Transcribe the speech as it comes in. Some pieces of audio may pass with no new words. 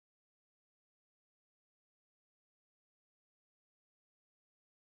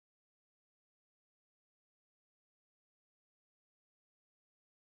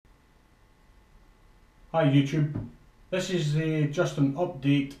Hi YouTube, this is just an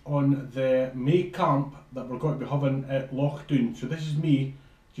update on the May camp that we're going to be having at Loch Doon. So this is me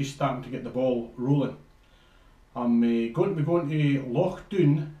just starting to get the ball rolling. I'm going to be going to Loch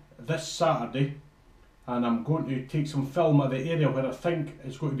Doon this Saturday, and I'm going to take some film of the area where I think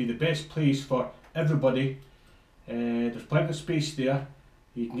is going to be the best place for everybody. There's plenty of space there,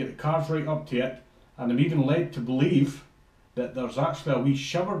 you can get the cars right up to it, and I'm even led to believe that there's actually a wee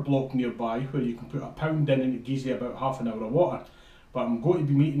shower block nearby where you can put £1 in and it gives you about half an hour of water. But I'm going to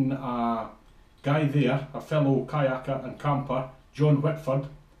be meeting a guy there, a fellow kayaker and camper, John Whitford,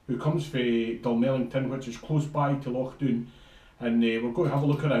 who comes from Dulmellington, which is close by to Loch Doon, and we're going to have a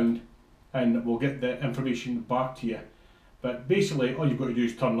look around and we'll get the information back to you. But basically all you've got to do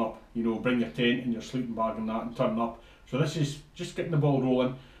is turn up, you know, bring your tent and your sleeping bag and that and turn up. So this is just getting the ball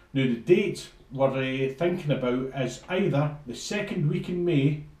rolling. Now the date we're thinking about is either the second week in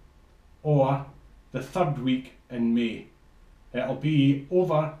May or the third week in May. It'll be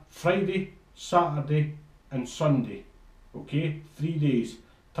over Friday, Saturday and Sunday. Okay, 3 days.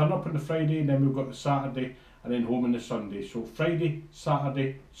 Turn up on the Friday and then we've got the Saturday and then home on the Sunday. So Friday,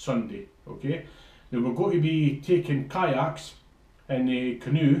 Saturday, Sunday. Okay. Now we're going to be taking kayaks and a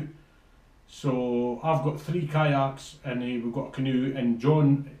canoe. So I've got 3 kayaks and we've got a canoe, and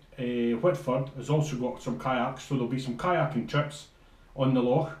John Whitford has also got some kayaks, so there'll be some kayaking trips on the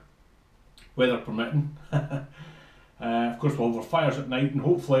Loch, weather permitting. Of course we'll have our fires at night, and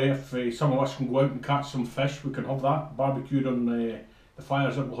hopefully if some of us can go out and catch some fish, we can have that barbecued on the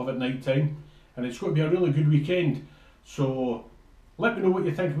fires that we'll have at night time, and it's going to be a really good weekend. So let me know what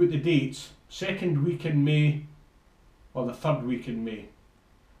you think about the dates, second week in May or the third week in May,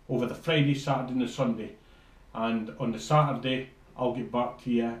 over the Friday, Saturday and the Sunday. And on the Saturday I'll get back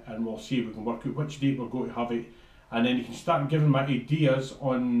to you and we'll see if we can work out which date we're going to have it, and then you can start giving me ideas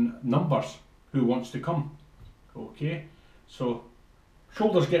on numbers, who wants to come. Okay, so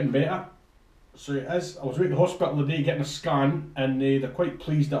shoulder's getting better, so it is. I was at the hospital today getting a scan, and they're quite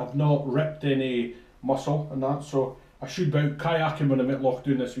pleased that I've not ripped any muscle and that, so I should be out kayaking when I'm at Loch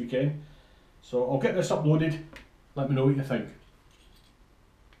Doon this weekend. So I'll get this uploaded, let me know what you think.